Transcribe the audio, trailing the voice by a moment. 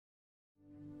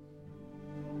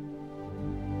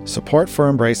Support for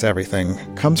Embrace Everything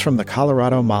comes from the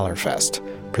Colorado Mahlerfest,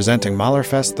 presenting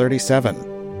Mahlerfest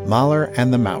 37, Mahler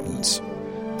and the Mountains.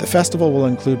 The festival will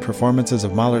include performances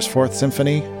of Mahler's Fourth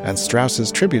Symphony and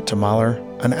Strauss's tribute to Mahler,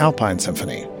 an Alpine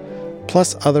Symphony,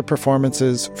 plus other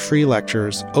performances, free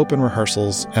lectures, open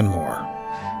rehearsals, and more.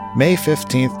 May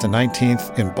 15th to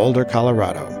 19th in Boulder,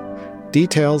 Colorado.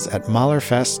 Details at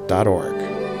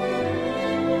mahlerfest.org.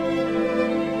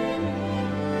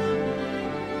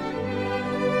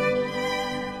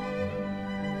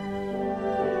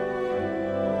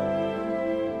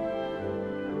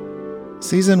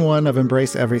 Season 1 of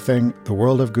Embrace Everything, The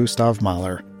World of Gustav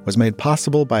Mahler, was made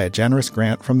possible by a generous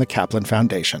grant from the Kaplan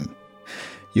Foundation.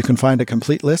 You can find a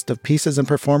complete list of pieces and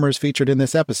performers featured in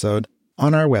this episode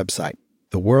on our website,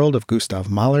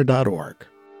 theworldofgustavmahler.org.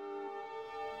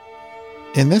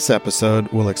 In this episode,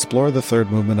 we'll explore the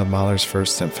third movement of Mahler's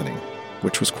First Symphony,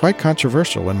 which was quite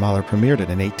controversial when Mahler premiered it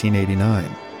in 1889.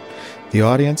 The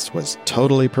audience was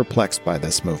totally perplexed by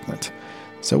this movement,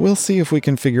 so we'll see if we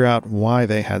can figure out why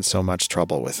they had so much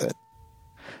trouble with it.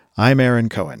 I'm Aaron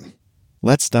Cohen.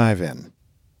 Let's dive in.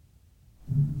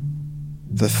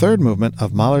 The third movement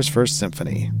of Mahler's First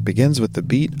Symphony begins with the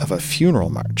beat of a funeral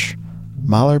march.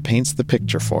 Mahler paints the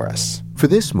picture for us. For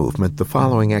this movement, the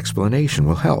following explanation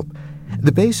will help.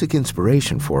 The basic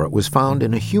inspiration for it was found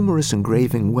in a humorous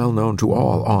engraving well known to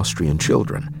all Austrian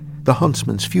children, The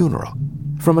Huntsman's Funeral,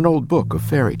 from an old book of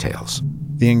fairy tales.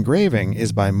 The engraving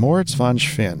is by Moritz von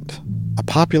Schwind, a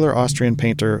popular Austrian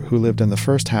painter who lived in the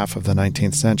first half of the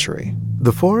 19th century.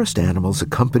 The forest animals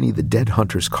accompany the dead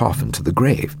hunter's coffin to the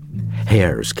grave.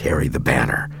 Hares carry the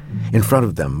banner. In front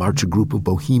of them march a group of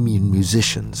bohemian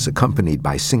musicians, accompanied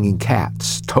by singing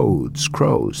cats, toads,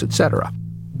 crows, etc.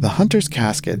 The hunter's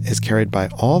casket is carried by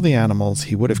all the animals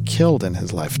he would have killed in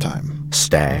his lifetime.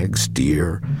 Stags,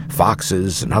 deer,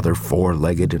 foxes, and other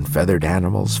four-legged and feathered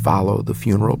animals follow the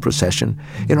funeral procession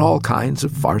in all kinds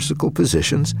of farcical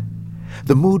positions.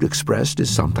 The mood expressed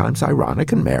is sometimes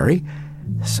ironic and merry,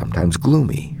 sometimes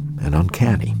gloomy and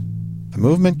uncanny. The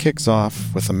movement kicks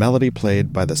off with a melody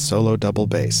played by the solo double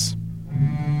bass.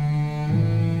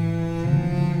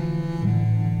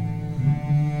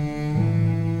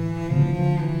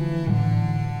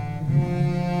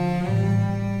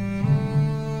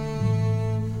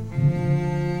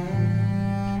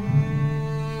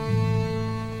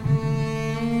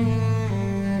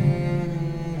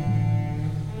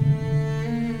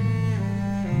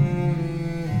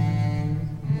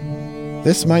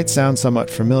 This might sound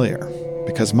somewhat familiar,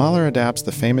 because Mahler adapts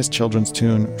the famous children's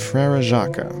tune Frère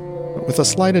Jacques, but with a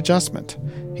slight adjustment.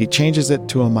 He changes it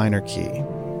to a minor key.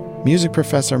 Music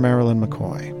professor Marilyn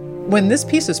McCoy. When this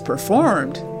piece is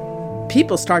performed,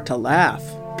 people start to laugh.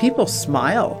 People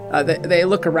smile. They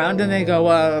look around and they go,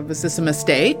 is this a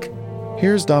mistake?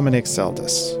 Here's Dominique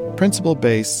Seldes, principal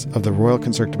bass of the Royal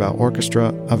Concertgebouw Orchestra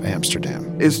of Amsterdam.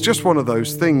 It's just one of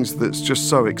those things that's just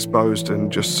so exposed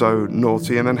and just so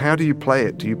naughty. And then how do you play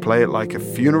it? Do you play it like a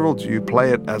funeral? Do you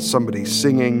play it as somebody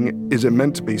singing? Is it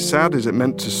meant to be sad? Is it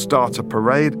meant to start a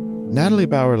parade? Natalie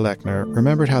Bauer-Lechner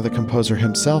remembered how the composer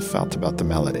himself felt about the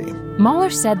melody.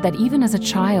 Mahler said that even as a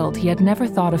child, he had never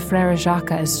thought of Frère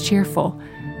Jacques as cheerful,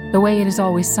 the way it is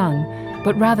always sung,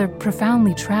 but rather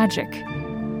profoundly tragic.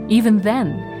 Even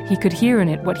then, he could hear in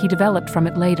it what he developed from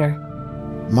it later.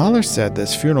 Mahler said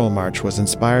this funeral march was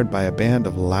inspired by a band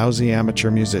of lousy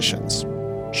amateur musicians.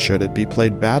 Should it be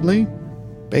played badly?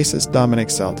 Bassist Dominique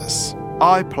Seldes.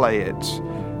 I play it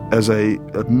as a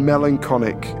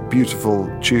melancholic, beautiful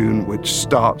tune which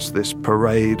starts this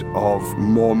parade of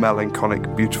more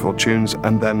melancholic, beautiful tunes,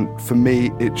 and then for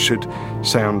me it should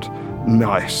sound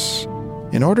nice.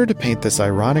 In order to paint this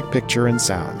ironic picture in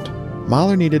sound,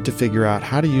 Mahler needed to figure out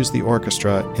how to use the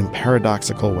orchestra in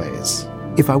paradoxical ways.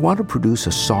 If I want to produce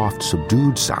a soft,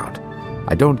 subdued sound,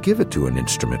 I don't give it to an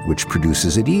instrument which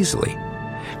produces it easily,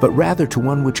 but rather to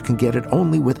one which can get it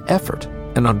only with effort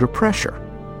and under pressure,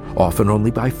 often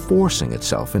only by forcing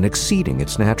itself and exceeding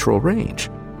its natural range.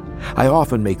 I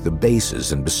often make the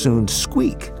basses and bassoons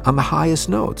squeak on the highest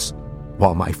notes,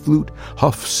 while my flute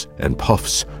huffs and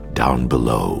puffs down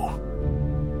below.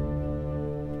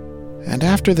 And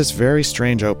after this very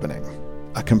strange opening,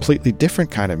 a completely different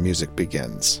kind of music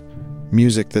begins.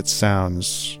 Music that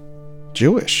sounds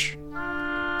Jewish.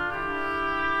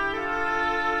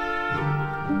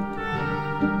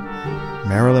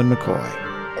 Marilyn McCoy.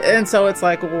 And so it's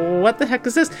like, what the heck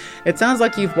is this? It sounds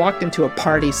like you've walked into a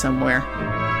party somewhere.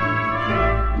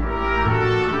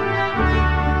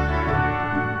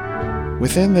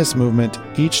 Within this movement,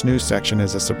 each new section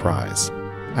is a surprise.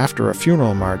 After a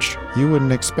funeral march, you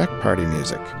wouldn't expect party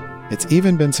music. It's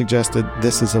even been suggested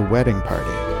this is a wedding party.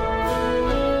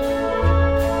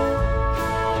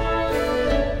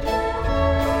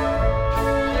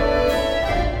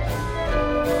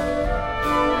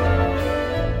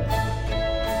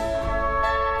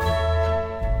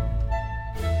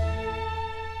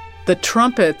 The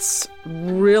trumpets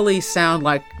really sound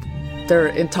like they're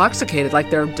intoxicated, like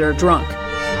they're drunk.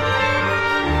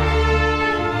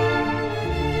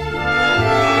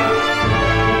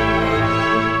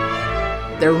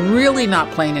 They're really not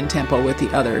playing in tempo with the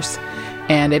others.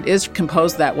 And it is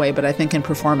composed that way, but I think in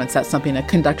performance, that's something a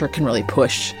conductor can really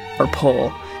push or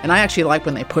pull. And I actually like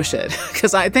when they push it,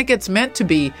 because I think it's meant to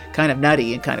be kind of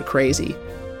nutty and kind of crazy.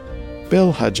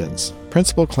 Bill Hudgens,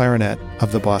 principal clarinet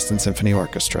of the Boston Symphony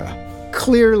Orchestra.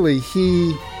 Clearly,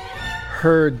 he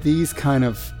heard these kind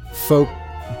of folk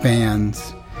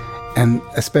bands, and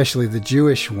especially the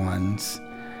Jewish ones,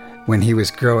 when he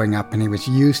was growing up, and he was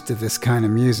used to this kind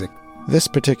of music. This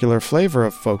particular flavor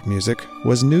of folk music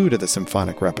was new to the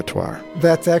symphonic repertoire.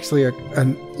 That's actually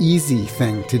an easy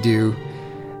thing to do,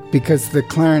 because the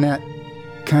clarinet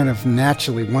kind of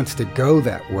naturally wants to go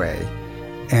that way.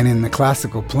 And in the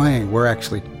classical playing, we're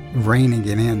actually reining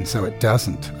it in so it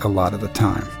doesn't a lot of the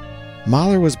time.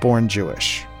 Mahler was born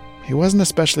Jewish. He wasn't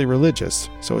especially religious,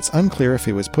 so it's unclear if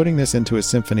he was putting this into his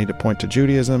symphony to point to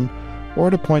Judaism or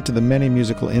to point to the many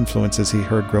musical influences he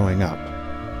heard growing up.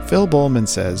 Phil Bowman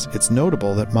says it's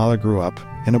notable that Mahler grew up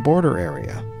in a border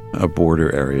area. A border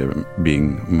area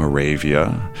being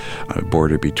Moravia, a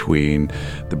border between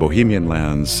the Bohemian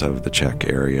lands of the Czech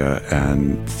area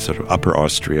and sort of Upper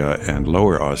Austria and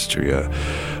Lower Austria.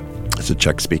 It's a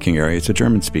Czech-speaking area, it's a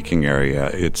German-speaking area,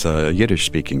 it's a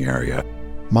Yiddish-speaking area.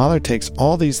 Mahler takes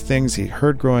all these things he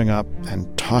heard growing up and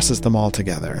tosses them all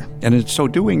together. And in so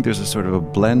doing, there's a sort of a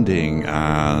blending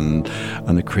and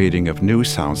the creating of new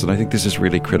sounds. And I think this is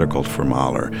really critical for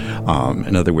Mahler.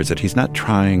 In other words, that he's not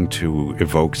trying to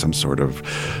evoke some sort of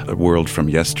a world from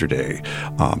yesterday,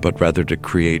 but rather to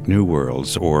create new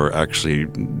worlds or actually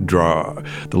draw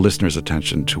the listener's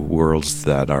attention to worlds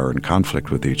that are in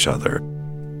conflict with each other.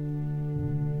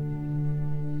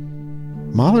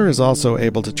 Mahler is also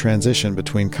able to transition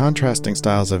between contrasting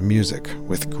styles of music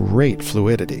with great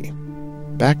fluidity.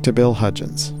 Back to Bill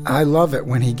Hudgens. I love it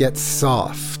when he gets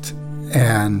soft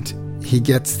and he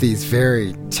gets these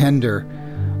very tender,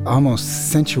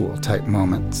 almost sensual type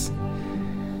moments.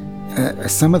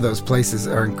 Some of those places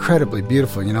are incredibly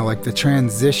beautiful, like the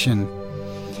transition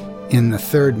in the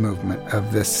third movement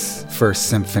of this first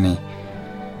symphony,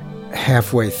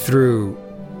 halfway through,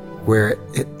 where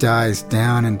it dies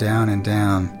down and down and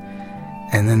down,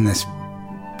 and then this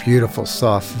beautiful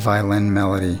soft violin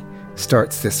melody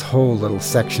starts this whole little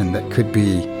section that could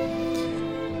be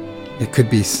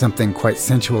something quite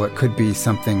sensual, it could be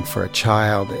something for a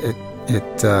child.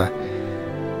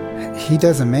 He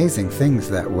does amazing things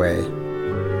that way.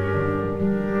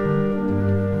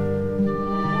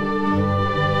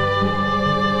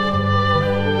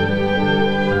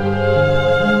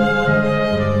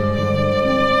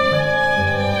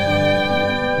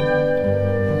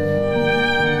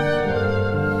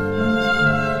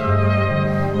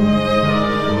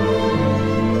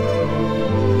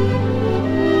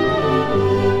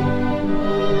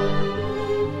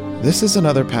 This is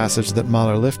another passage that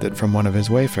Mahler lifted from one of his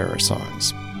Wayfarer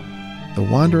songs. The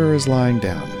wanderer is lying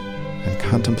down and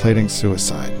contemplating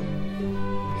suicide.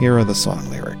 Here are the song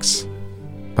lyrics.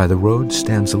 By the road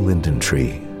stands a linden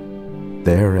tree.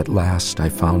 There at last I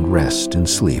found rest and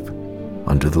sleep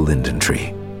under the linden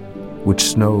tree, which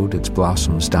snowed its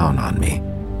blossoms down on me.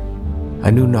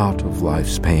 I knew naught of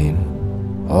life's pain.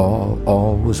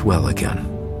 All was well again.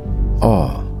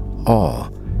 All,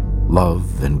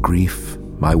 love and grief,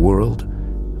 my world,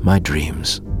 my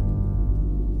dreams.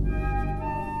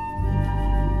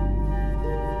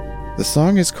 The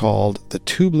song is called The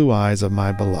Two Blue Eyes of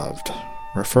My Beloved,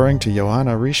 referring to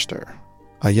Johanna Richter,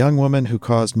 a young woman who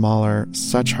caused Mahler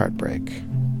such heartbreak.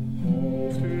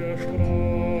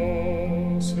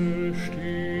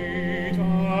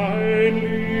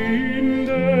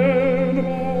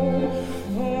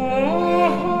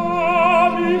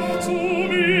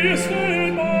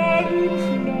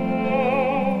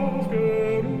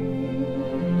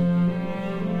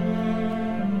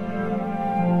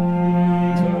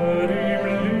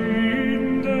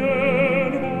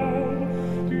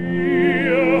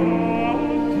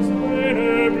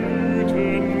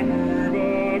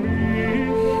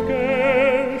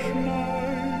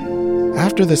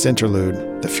 After this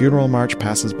interlude, the funeral march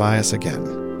passes by us again.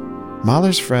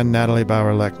 Mahler's friend Natalie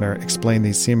Bauer-Lechner explained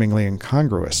these seemingly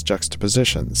incongruous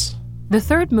juxtapositions. The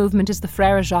third movement is the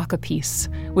Frère Jacques piece,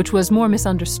 which was more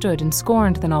misunderstood and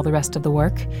scorned than all the rest of the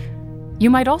work. You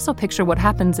might also picture what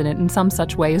happens in it in some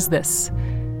such way as this.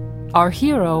 Our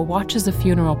hero watches a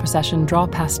funeral procession draw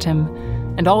past him,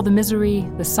 and all the misery,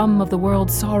 the sum of the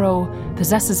world's sorrow,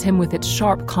 possesses him with its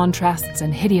sharp contrasts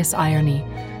and hideous irony.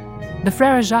 The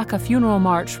Frère Jacques funeral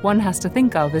march one has to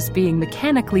think of as being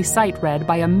mechanically sight-read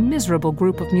by a miserable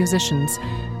group of musicians,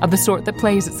 of the sort that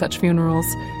plays at such funerals.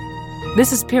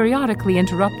 This is periodically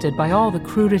interrupted by all the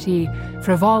crudity,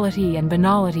 frivolity, and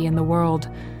banality in the world,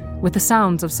 with the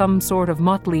sounds of some sort of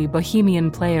motley bohemian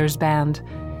players' band,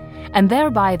 and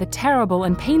thereby the terrible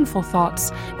and painful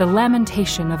thoughts, the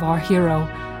lamentation of our hero.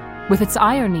 With its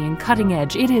irony and cutting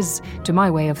edge, it is, to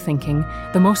my way of thinking,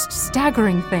 the most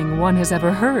staggering thing one has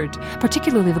ever heard,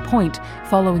 particularly the point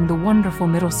following the wonderful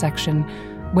middle section,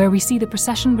 where we see the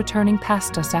procession returning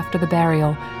past us after the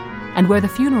burial, and where the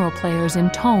funeral players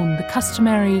intone the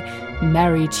customary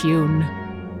merry tune.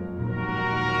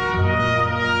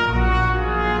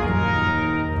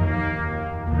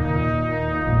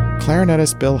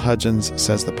 Clarinetist Bill Hudgens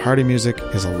says the party music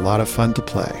is a lot of fun to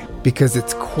play. Because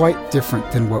it's quite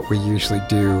different than what we usually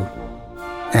do.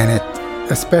 And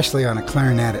it, especially on a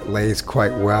clarinet, it lays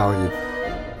quite well.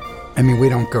 We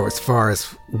don't go as far as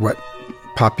what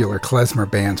popular klezmer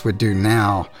bands would do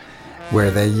now,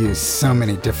 where they use so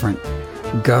many different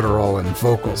guttural and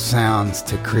vocal sounds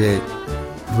to create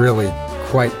really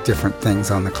quite different things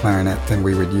on the clarinet than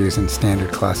we would use in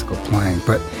standard classical playing.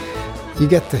 But you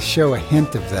get to show a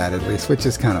hint of that, at least, which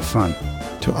is kind of fun.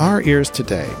 To our ears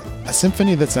today, a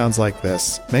symphony that sounds like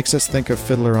this makes us think of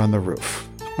Fiddler on the Roof,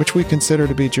 which we consider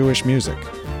to be Jewish music.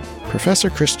 Professor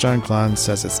Christian Klan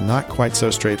says it's not quite so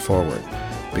straightforward,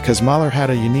 because Mahler had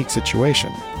a unique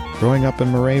situation, growing up in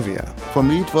Moravia. For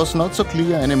me, it was not so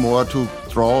clear anymore to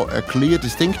draw a clear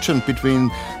distinction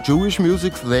between Jewish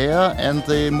music there and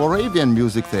the Moravian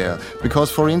music there.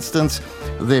 Because, for instance,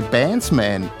 the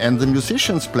bandsmen and the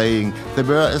musicians playing, they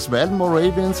were as well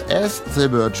Moravians as they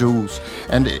were Jews.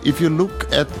 And if you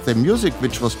look at the music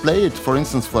which was played, for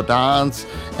instance, for dance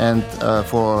and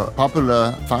for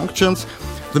popular functions,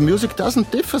 the music doesn't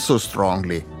differ so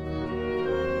strongly.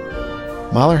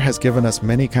 Mahler has given us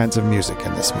many kinds of music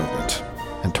in this movement,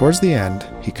 and towards the end,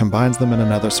 he combines them in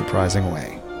another surprising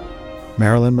way.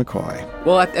 Marilyn McCoy.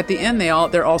 Well, at the end,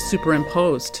 they're all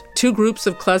superimposed. Two groups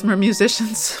of klezmer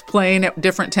musicians playing at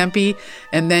different tempi,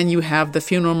 and then you have the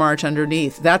funeral march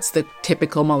underneath. That's the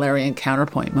typical Mahlerian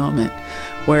counterpoint moment,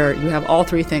 where you have all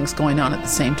three things going on at the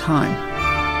same time.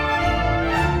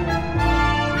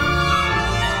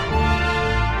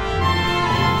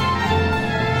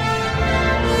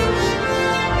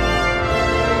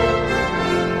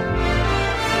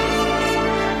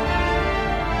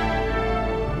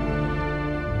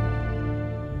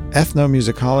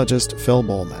 Ethnomusicologist Phil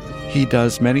Bowman. He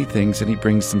does many things and he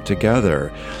brings them together.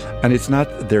 And it's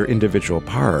not their individual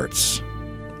parts.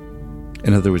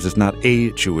 In other words, it's not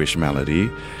a Jewish melody,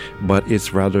 but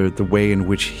it's rather the way in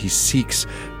which he seeks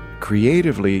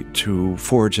creatively to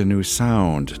forge a new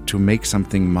sound, to make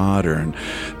something modern,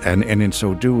 and in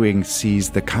so doing sees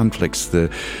the conflicts, the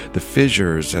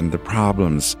fissures and the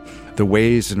problems, the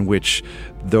ways in which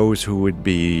those who would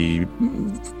be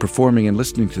performing and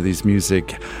listening to these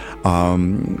music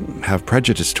have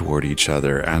prejudice toward each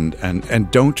other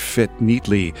and don't fit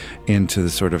neatly into the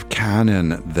sort of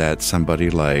canon that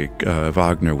somebody like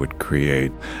Wagner would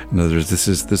create. In other words,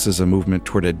 this is a movement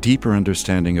toward a deeper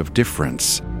understanding of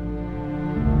difference.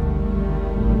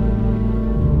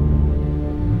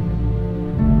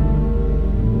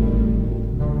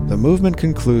 The movement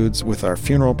concludes with our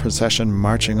funeral procession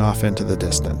marching off into the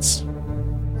distance.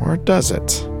 Or does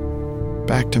it?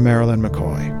 Back to Marilyn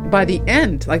McCoy. By the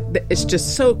end, it's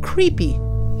just so creepy,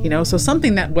 so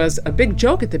something that was a big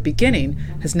joke at the beginning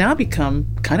has now become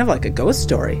kind of like a ghost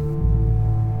story.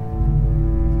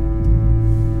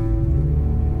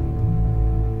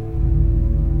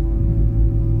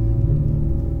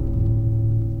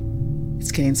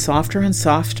 It's getting softer and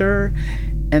softer,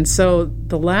 and so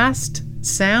the last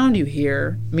sound you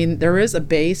hear, there is a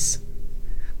bass,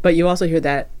 but you also hear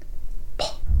that,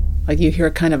 like you hear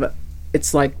kind of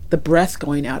it's like the breath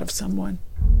going out of someone.